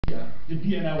media, the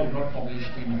BNI will not publish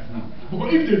anything.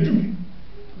 Because if they do,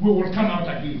 we will come out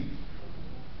again.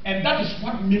 And that is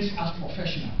what makes us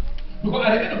professional. Because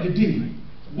at the end of the day,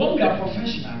 when we are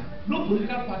professional, no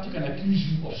political party can accuse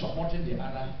you of supporting the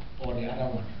other or the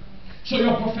other one. So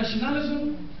your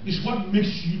professionalism is what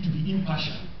makes you to be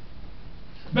impartial.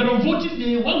 But on voting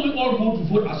day, when we all go to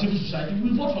vote as civil society,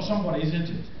 we vote for somebody, isn't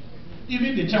it?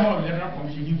 Even the chairman of the Electoral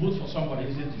Commission, he votes for somebody,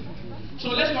 isn't it? So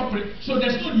let's not pray. So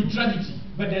there's no neutrality,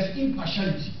 but there's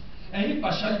impartiality. And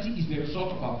impartiality is the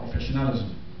result of our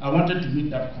professionalism. I wanted to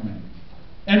make that comment.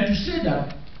 And to say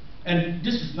that, and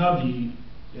this is now the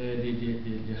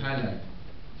highlight.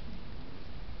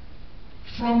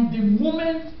 From the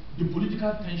moment the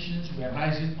political tensions were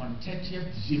rising on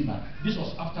 30th December, this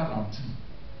was after round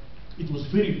 2, it was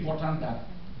very important that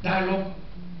dialogue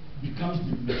becomes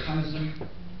the mechanism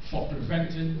for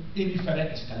preventing any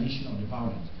further escalation of the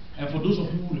violence. And for those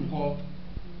of you who recall,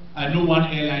 I know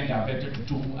one airline diverted to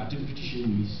Togo at British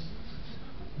Airways.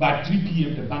 By 3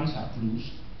 p.m. the banks are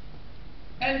closed.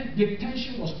 And the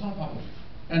tension was palpable.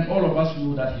 And all of us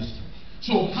know that history.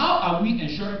 So how are we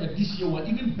ensuring that this year we're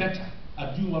even better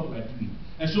at doing what we're doing?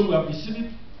 And so we have the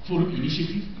Civic Forum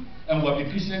Initiative, and we have the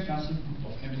Christian Council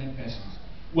group of eminent persons.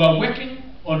 We are working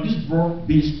on these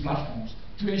broad-based platforms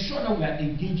to ensure that we are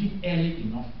engaging early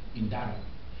enough in dialogue.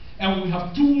 And we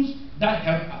have tools that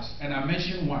help us, and I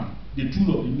mentioned one, the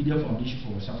tool of the Media Foundation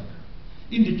for West Africa.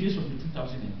 In the case of the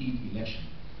 2008 election,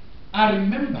 I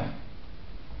remember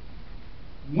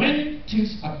when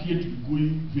things appeared to be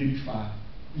going very far,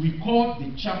 we called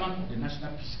the chairman of the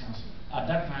National Peace Council, at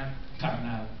that time,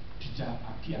 Cardinal Peter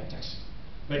Apia Texan.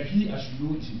 But he, as you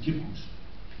know, is in Cape Coast.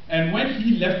 And when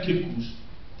he left Cape Coast,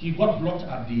 he got blocked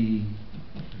at the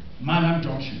Manam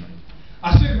Junction.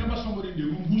 I still remember somebody in the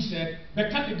room who said, but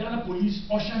can the Ghana police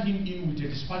usher him in with a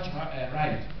dispatch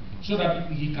ride so that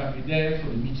he can be there for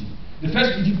the meeting? The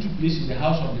first meeting took place in the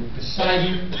house of the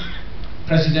presiding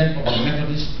president of the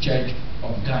Methodist Church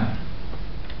of Ghana.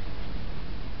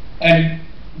 And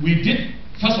we did,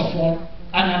 first of all,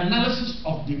 an analysis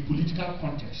of the political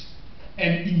context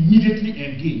and immediately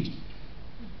engaged.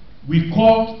 We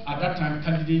called, at that time,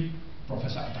 candidate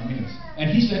Professor Ataminas, and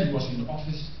he said he was in the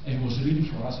office and he was ready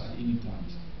for us at any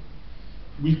point.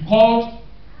 We called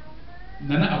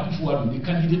Nana Akufo-Addo, the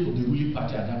candidate of the ruling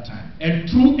party at that time, and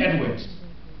through Edwards,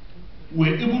 we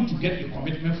were able to get a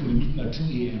commitment for the meeting at 2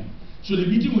 a.m. So the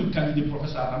meeting with candidate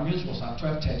Professor Ataminas was at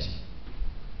 12:30.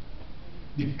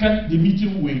 The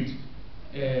meeting with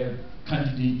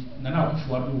candidate Nana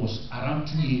Akufo-Addo was around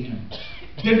 2 a.m.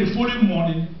 Then the following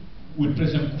morning, with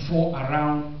President Kufuor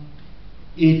around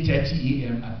 8:30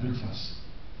 a.m. at breakfast.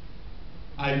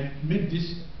 I make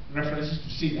these references to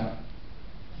say that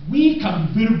we can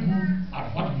be very good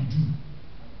at what we do.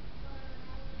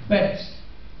 But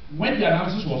when the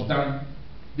analysis was done,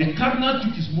 the cardinal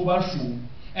took his mobile phone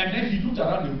and then he looked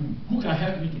around the room. Who can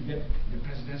help me to get the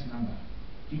president's number?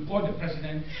 He called the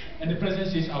president, and the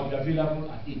president says, I'll be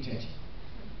available at 8:30.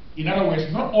 In other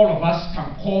words, not all of us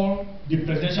can call the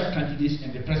presidential candidates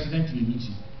and the president to a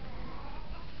meeting.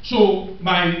 So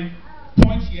my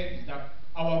point here is that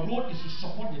our role is to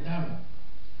support the dialogue,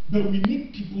 but we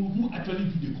need people who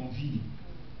actually do the convening.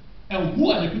 And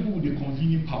who are the people with the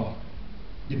convening power?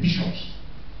 The bishops,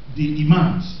 the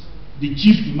imams, the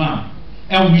chief imam.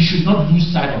 And we should not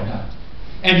lose sight of that.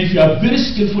 And if you are very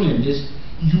skillful in this,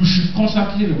 you should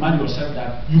constantly remind yourself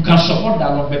that you can support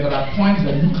dialogue, but there are points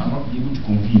that you cannot be able to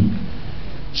convene.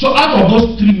 So out of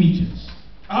those three meetings,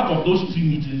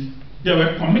 there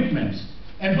were commitments.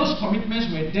 And those commitments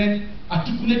were then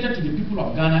articulated to the people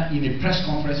of Ghana in a press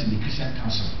conference in the Christian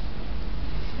Council.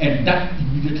 And that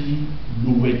immediately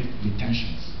lowered the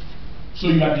tensions. So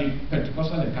you had the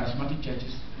Pentecostal and Charismatic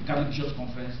churches, the Catholic Bishops'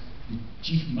 Conference, the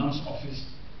Chief Imam's Office,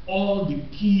 all the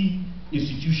key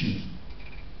institutions.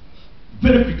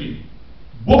 Very quickly,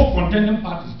 both contending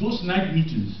parties, those night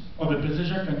meetings of the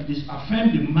presidential candidates,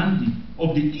 affirmed the mandate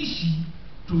of the EC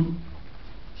to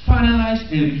finalize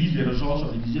and release the results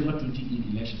of the December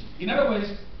 28 elections. In other words,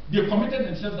 they committed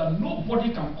themselves that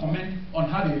nobody can comment on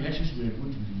how the elections were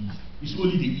going to be released. It's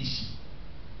only the EC.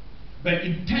 But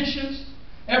in tensions,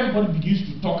 everybody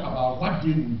begins to talk about what they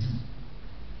will do.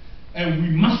 And we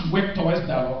must work towards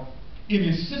dialogue in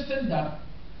insisting that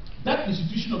that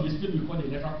institution of the state we call the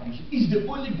Electoral Commission is the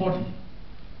only body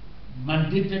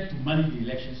mandated to manage the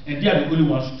elections, and they are the only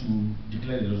ones to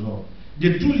declare the result.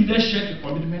 The two leaders shared a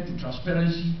commitment to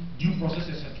transparency, due process,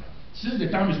 etc. Since the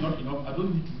time is not enough, I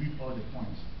don't need to read all the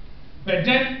points. But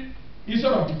then,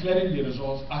 instead of declaring the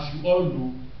results, as you all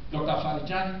know, Dr.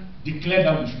 Farijan declared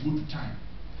that we should go to time.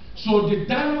 So the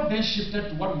dialogue then shifted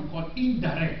to what we call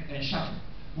indirect and shuttle.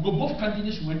 Because both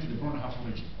candidates went to the Brown Half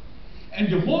region.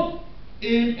 And the whole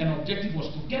aim and objective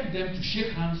was to get them to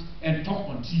shake hands and talk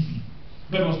on TV.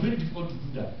 But it was very difficult to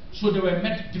do that. So they were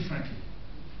met differently.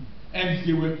 And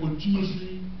they were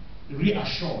continuously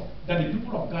reassured that the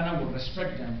people of Ghana will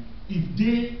respect them if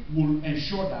they will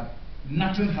ensure that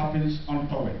nothing happens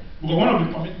untoward. Because one of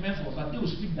the commitments was that they will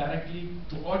speak directly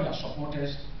to all their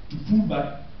supporters to pull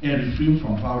back and refrain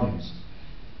from violence.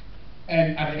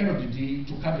 And at the end of the day,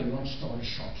 to cut a long story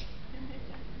short,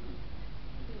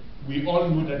 we all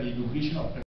know that the inauguration of